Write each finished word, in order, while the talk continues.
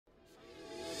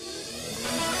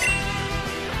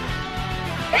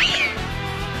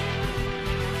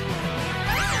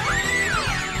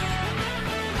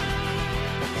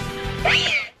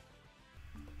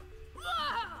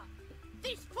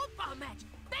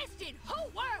in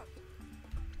whole world.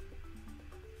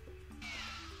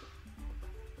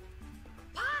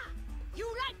 Pa, you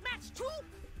like match too?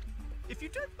 If you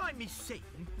don't mind me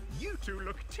saying, you two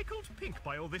look tickled pink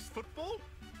by all this football.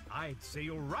 I'd say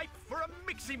you're ripe for a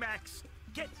Mixie-Max.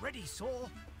 Get ready, Saw.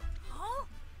 Huh?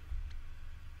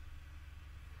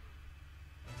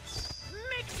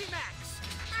 Mixie-Max,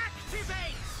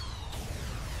 activate!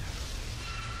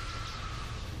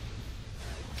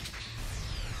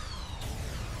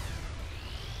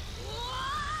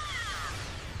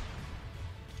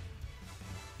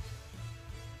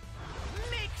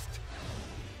 Mixed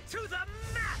to the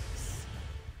max!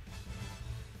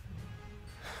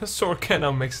 Sword can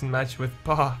now mix and match with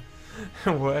Pa.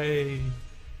 Way.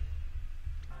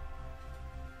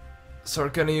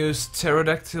 Sword can use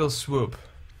pterodactyl swoop.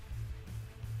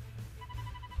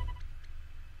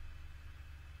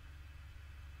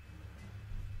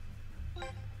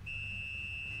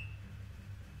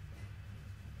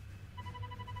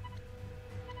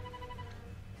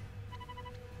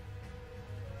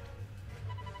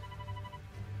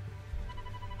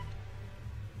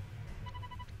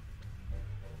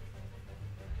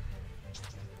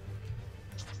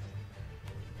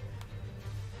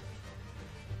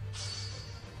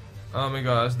 Oh my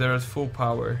gosh, they're at full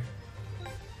power.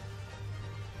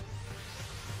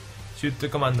 Shoot the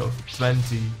commando.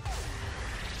 20.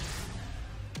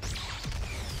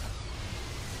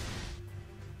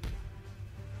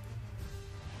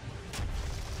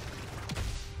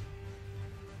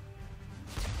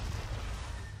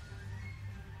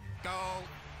 Go.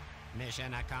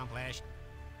 Mission accomplished.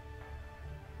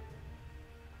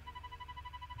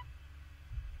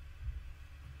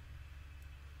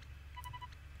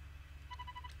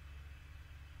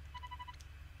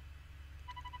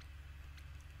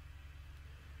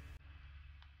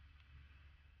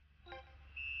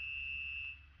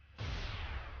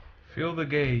 Feel the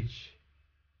gauge.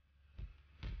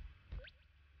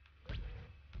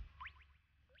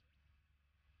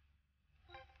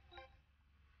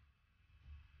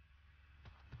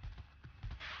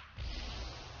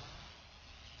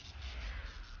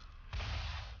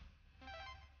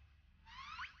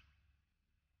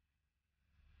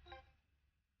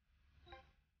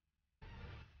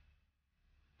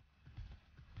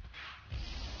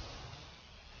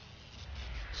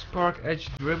 Spark edge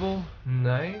dribble,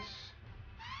 nice.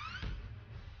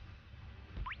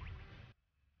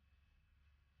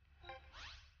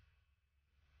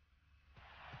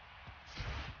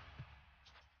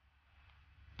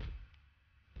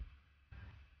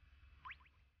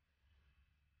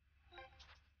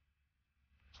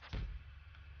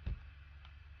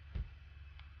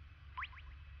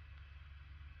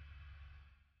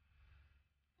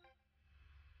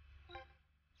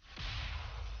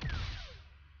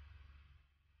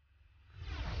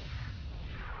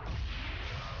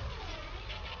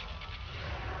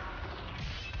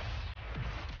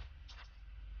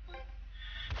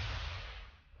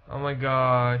 Oh my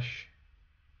gosh.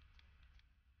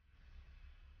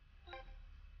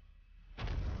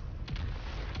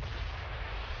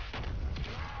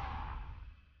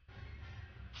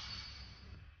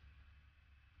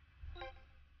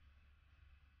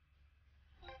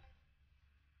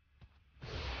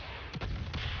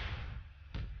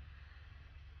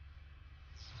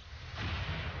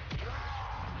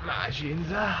 Match in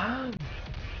the hand.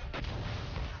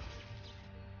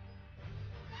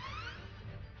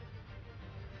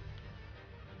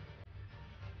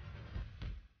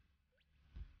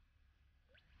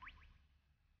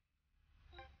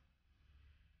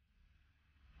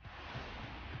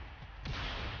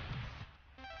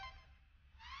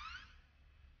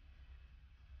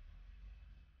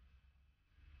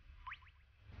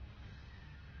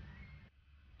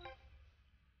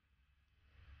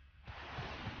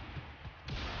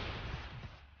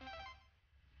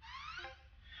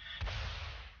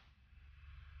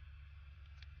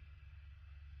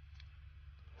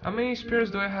 How many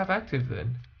spears do I have active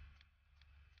then?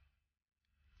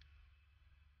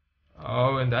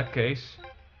 Oh, in that case.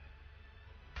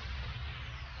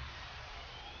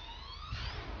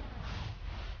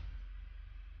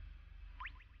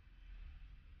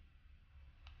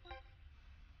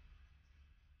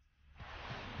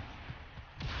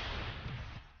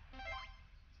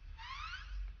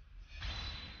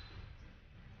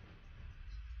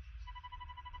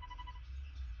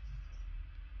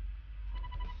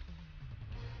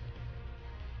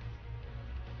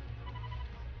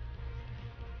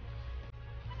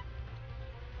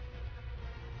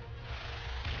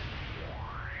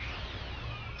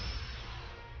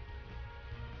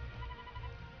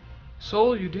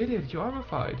 Soul, you did it, you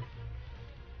armorified.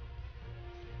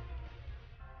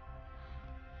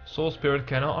 Soul Spirit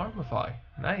cannot armify.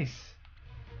 Nice.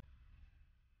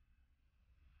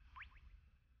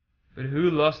 But who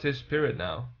lost his spirit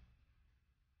now?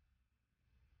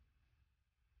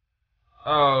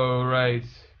 Oh, right.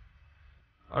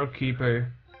 Our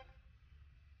keeper.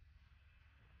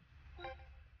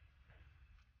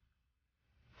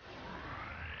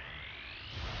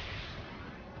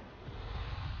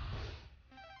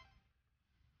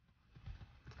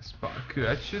 Spark,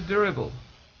 that's durable.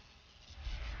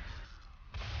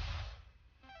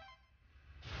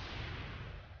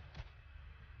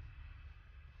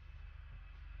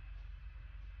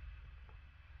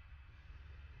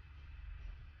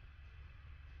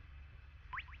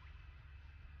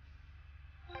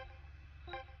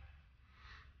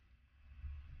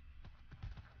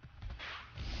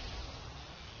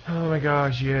 Oh my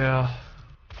gosh, yeah.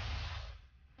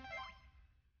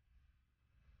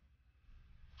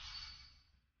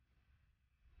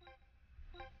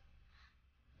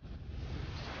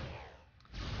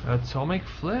 Atomic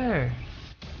flare.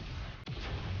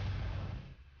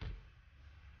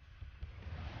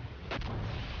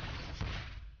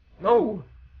 No.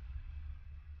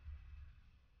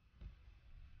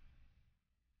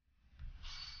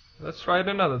 Let's try it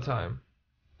another time.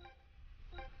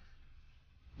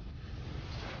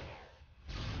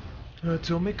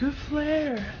 Atomic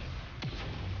flare.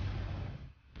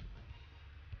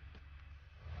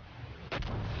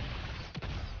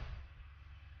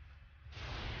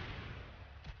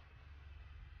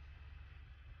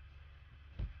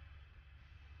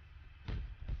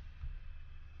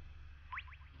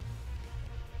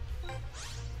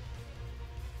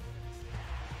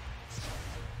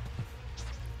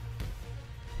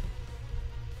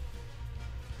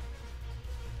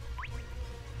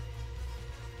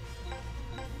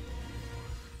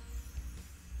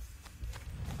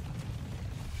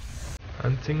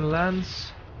 Hunting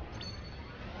lance.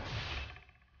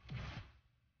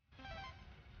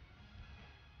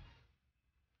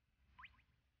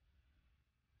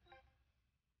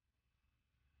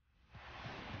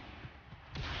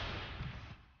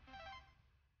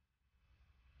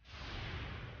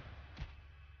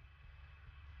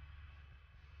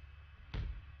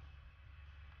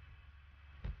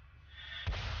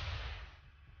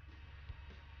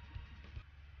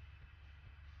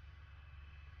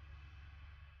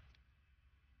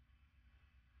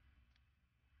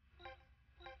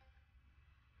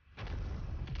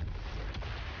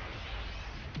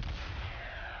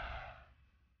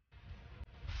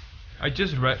 I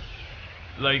just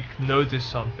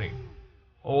noticed something.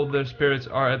 All their spirits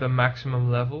are at a maximum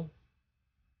level.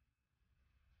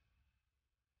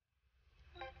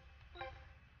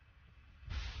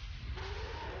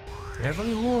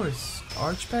 Heavenly Horse,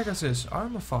 Arch Pegasus,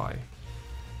 Armify.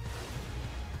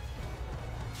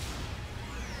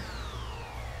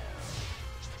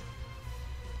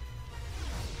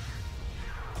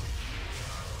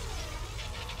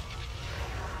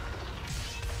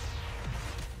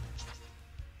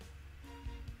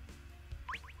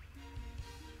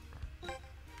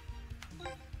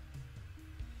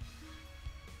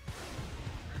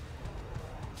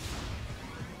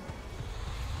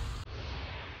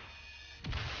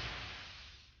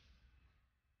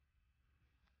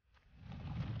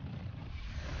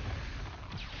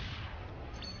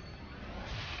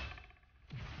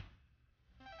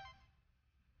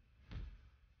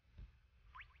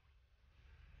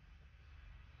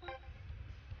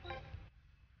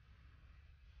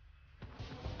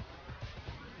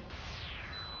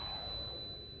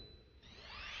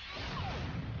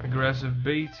 Aggressive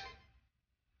bait.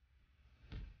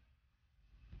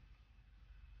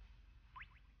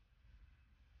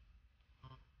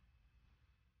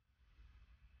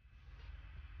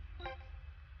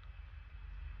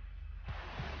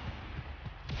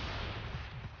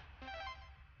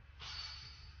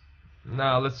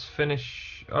 Now let's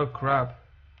finish. Oh crap.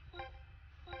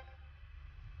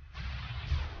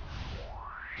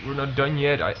 We're not done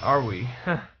yet, are we?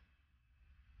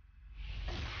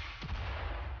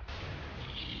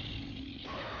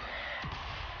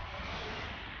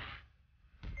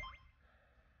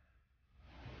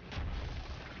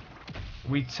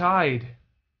 We tied.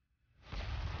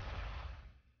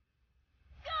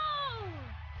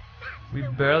 We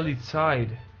barely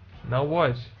tied. Now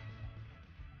what?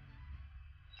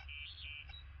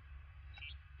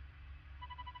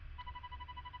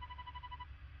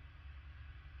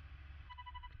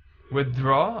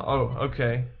 Withdraw? Oh,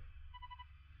 okay.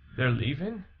 They're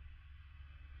leaving?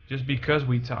 Just because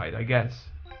we tied, I guess.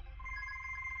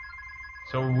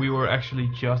 So we were actually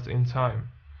just in time.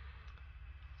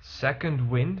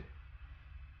 Second wind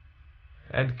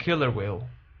and killer whale.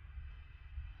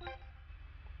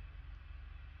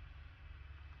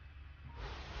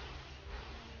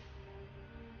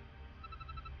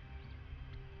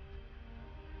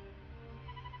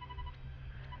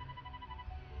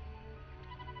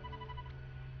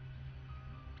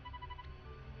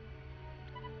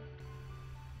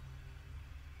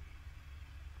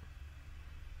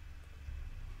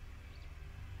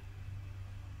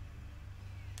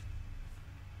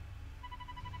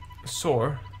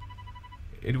 Sore.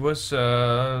 It was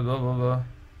blah blah blah.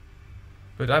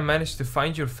 But I managed to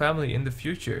find your family in the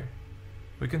future.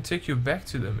 We can take you back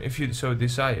to them if you so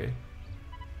desire.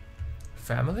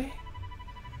 Family?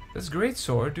 That's great,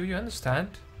 Sore. Do you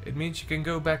understand? It means you can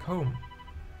go back home.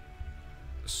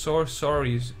 Sore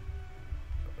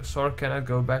cannot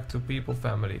go back to people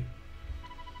family.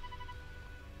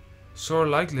 Sore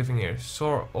like living here.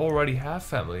 Sore already have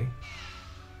family.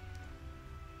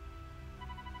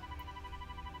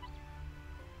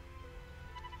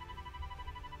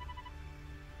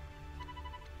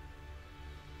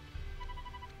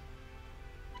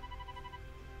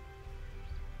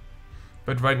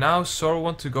 But right now, Sora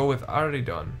wants to go with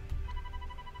Aridon.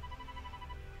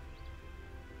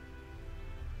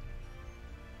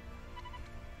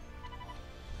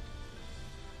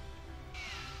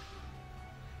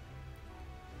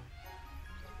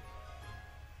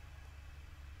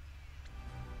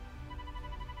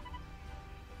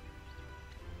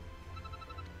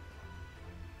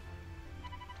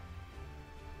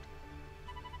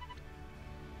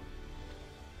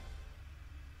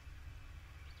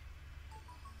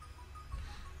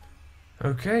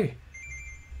 Okay.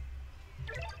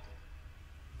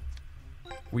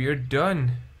 We are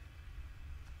done.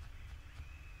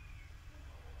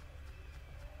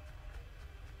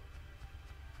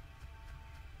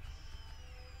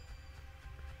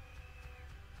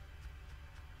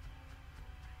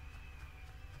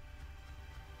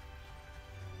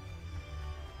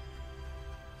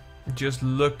 Just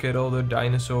look at all the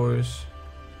dinosaurs.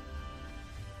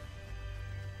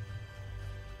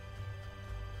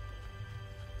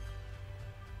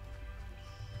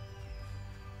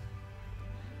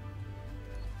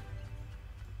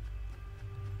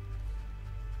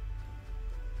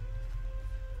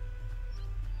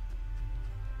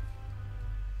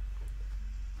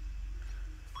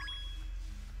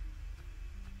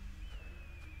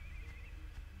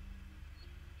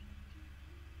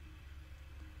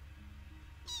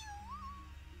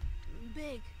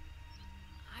 Big,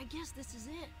 I guess this is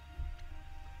it.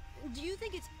 Do you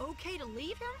think it's okay to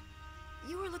leave him?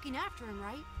 You were looking after him,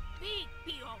 right? Big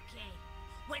be okay.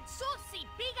 When Saw see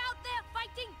Big out there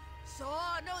fighting,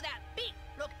 Saw know that Big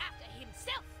look after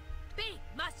himself. Big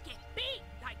must get big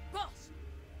like boss.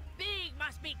 Big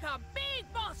must become big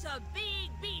boss of Big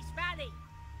Beast Valley.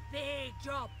 Big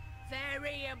job,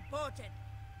 very important.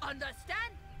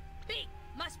 Understand? Big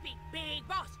must be big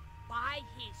boss by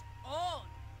his own.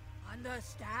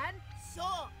 Understand? So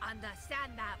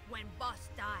understand that when boss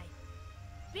die.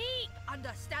 Big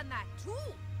understand that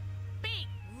too. Big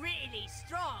really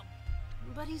strong.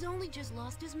 But he's only just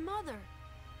lost his mother.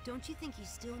 Don't you think he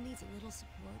still needs a little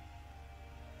support?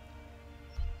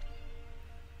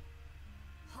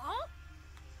 Huh?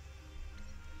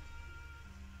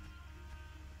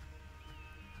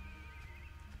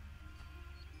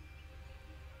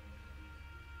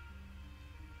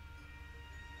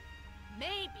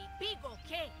 Maybe Big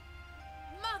okay.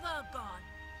 Mother gone,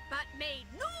 but made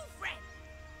new friend.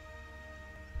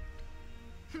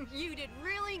 You did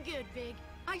really good, Big.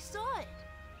 I saw it.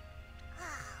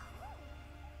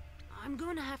 I'm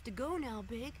going to have to go now,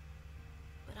 Big.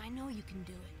 But I know you can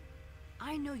do it.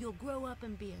 I know you'll grow up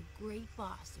and be a great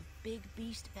boss of Big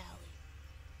Beast Valley.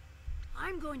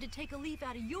 I'm going to take a leaf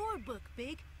out of your book,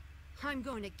 Big. I'm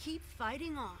going to keep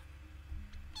fighting on.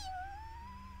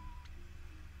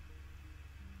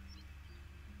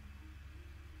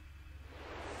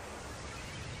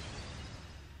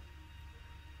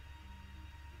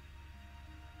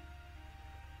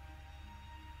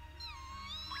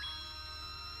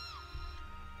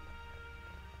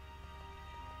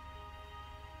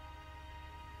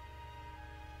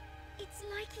 It's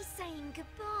like he's saying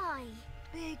goodbye.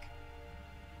 Big,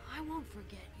 I won't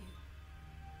forget you.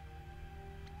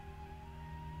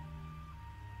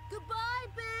 Goodbye,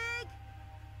 Big!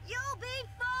 You'll be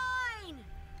fine!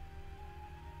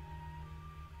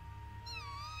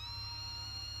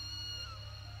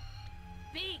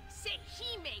 Big say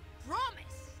he made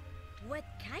promise. What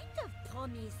kind of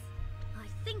promise? I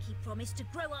think he promised to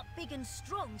grow up big and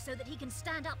strong so that he can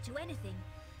stand up to anything.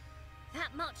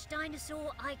 That much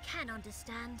dinosaur I can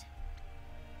understand.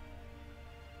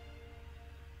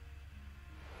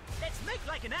 Let's make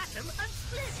like an atom and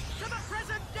split to the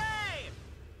present day!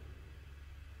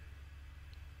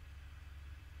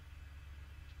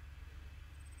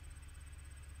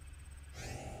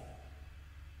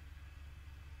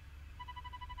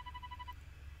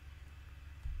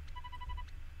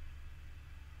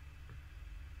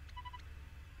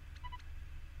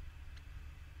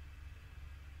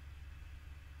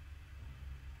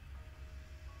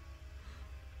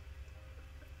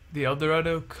 The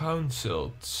Eldorado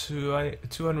Council,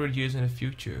 200 years in the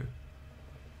future.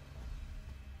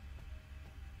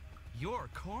 You're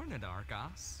cornered,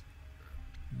 Argos.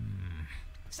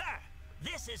 Sir,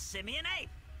 this is Simeon Ape,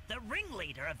 the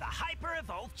ringleader of the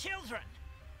hyper-evolved children.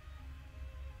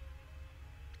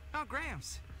 Oh,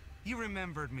 Gramps, you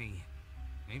remembered me.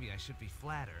 Maybe I should be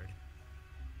flattered.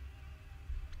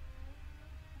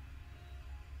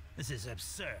 This is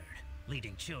absurd,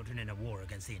 leading children in a war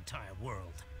against the entire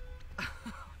world.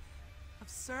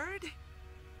 Absurd?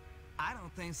 I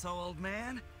don't think so, old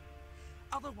man.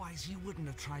 Otherwise, you wouldn't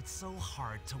have tried so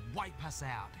hard to wipe us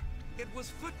out. It was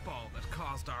football that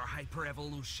caused our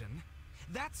hyper-evolution.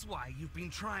 That's why you've been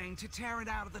trying to tear it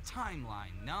out of the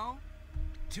timeline, no?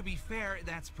 To be fair,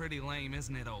 that's pretty lame,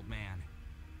 isn't it, old man?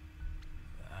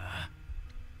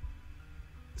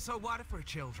 So what if we're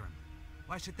children?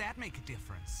 Why should that make a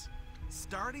difference?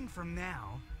 Starting from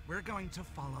now, we're going to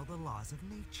follow the laws of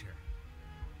nature.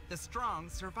 The strong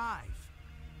survive.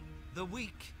 The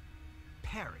weak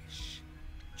perish.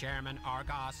 Chairman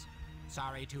Argos,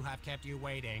 sorry to have kept you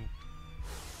waiting.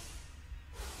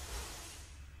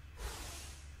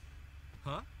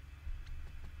 Huh?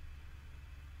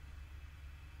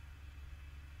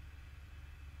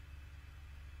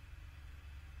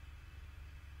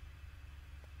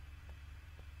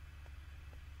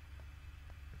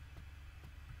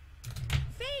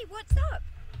 Faye, what's up?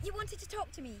 You wanted to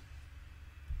talk to me.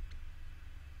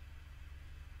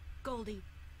 Goldie,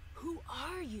 who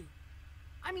are you?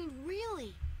 I mean,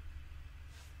 really?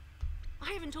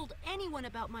 I haven't told anyone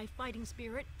about my fighting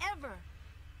spirit ever.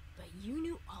 But you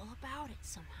knew all about it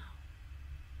somehow.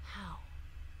 How?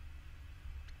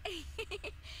 If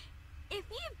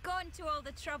you've gone to all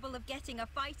the trouble of getting a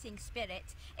fighting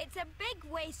spirit, it's a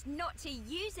big waste not to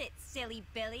use it, silly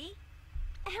Billy.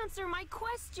 Answer my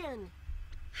question.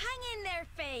 Hang in there,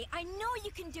 Faye. I know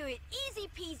you can do it. Easy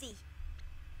peasy.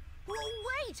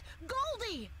 Oh, wait!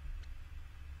 Goldie!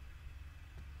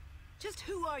 Just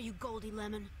who are you, Goldie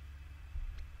Lemon?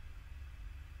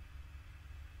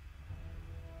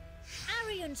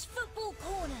 Arion's Football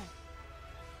Corner.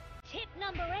 Tip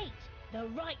number 8, the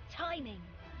right timing.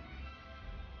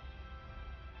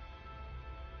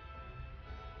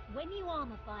 When you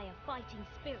armorify a fighting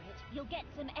spirit, you'll get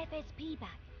some FSP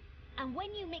back. And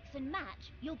when you mix and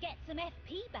match, you'll get some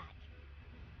FP back.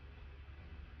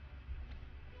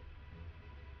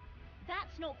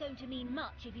 That's not going to mean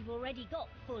much if you've already got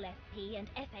full FP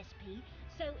and FSP,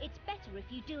 so it's better if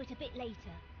you do it a bit later.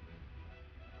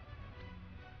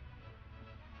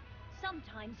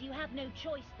 Sometimes you have no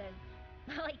choice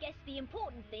though. I guess the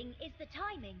important thing is the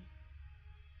timing.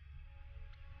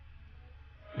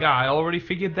 Yeah, I already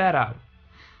figured that out.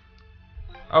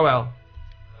 Oh well.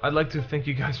 I'd like to thank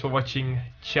you guys for watching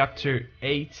chapter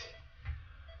 8.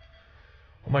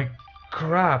 Oh my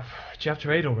crap,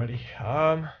 chapter 8 already.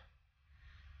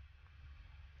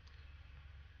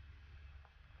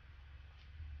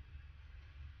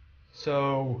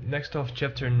 So next off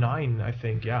chapter 9, I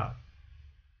think, yeah.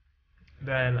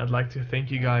 Then I'd like to thank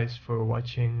you guys for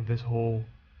watching this whole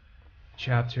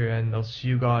chapter, and I'll see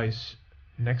you guys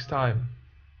next time.